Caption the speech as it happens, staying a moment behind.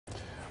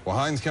Well,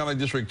 Hinds County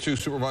District 2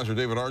 Supervisor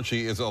David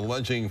Archie is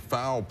alleging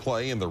foul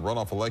play in the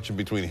runoff election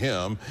between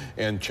him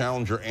and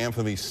challenger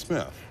Anthony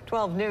Smith.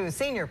 12 News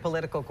senior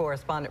political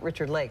correspondent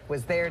Richard Lake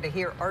was there to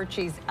hear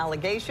Archie's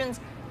allegations.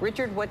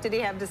 Richard, what did he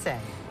have to say?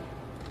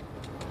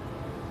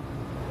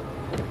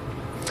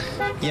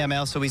 Yeah,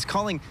 Mel, so he's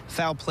calling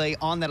foul play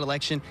on that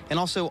election and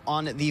also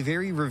on the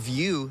very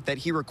review that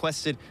he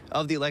requested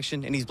of the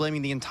election, and he's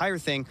blaming the entire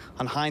thing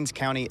on Hinds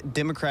County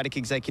Democratic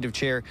Executive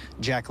Chair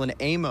Jacqueline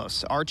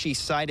Amos. Archie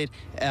cited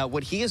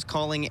what he is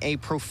calling a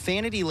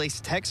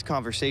profanity-laced text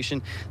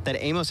conversation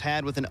that Amos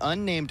had with an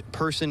unnamed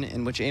person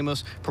in which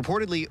Amos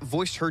purportedly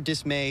voiced her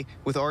dismay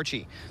with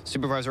Archie.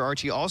 Supervisor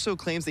Archie also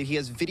claims that he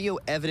has video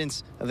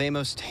evidence of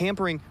Amos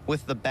tampering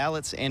with the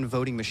ballots and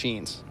voting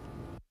machines.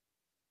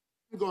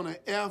 I'm going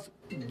to F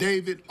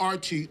David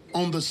Archie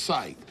on the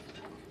site.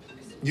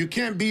 You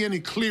can't be any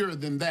clearer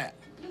than that.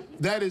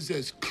 That is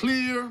as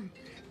clear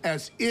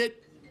as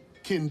it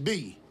can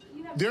be.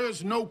 There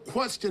is no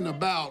question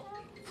about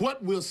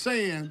what we're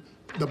saying.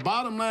 The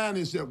bottom line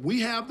is that we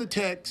have the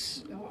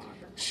text.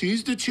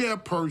 She's the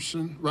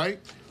chairperson, right?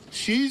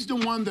 She's the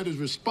one that is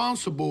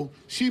responsible.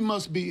 She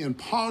must be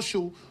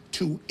impartial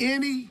to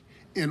any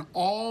and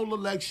all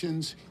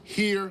elections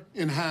here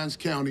in Hinds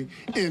County.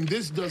 And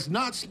this does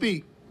not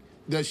speak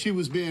that she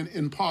was being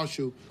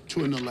impartial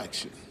to an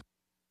election.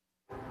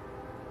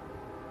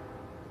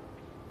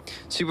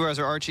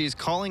 Supervisor Archie is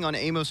calling on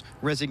Amos'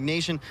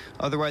 resignation.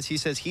 Otherwise, he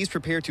says he's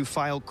prepared to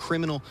file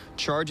criminal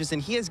charges,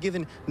 and he has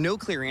given no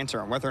clear answer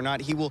on whether or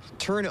not he will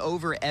turn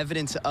over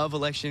evidence of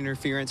election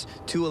interference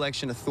to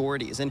election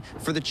authorities. And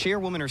for the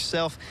chairwoman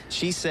herself,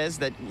 she says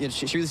that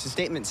she released a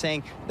statement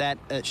saying that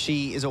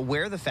she is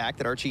aware of the fact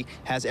that Archie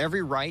has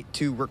every right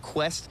to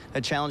request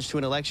a challenge to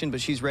an election, but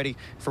she's ready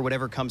for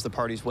whatever comes the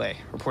party's way.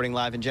 Reporting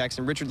live in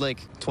Jackson, Richard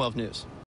Lake, 12 News.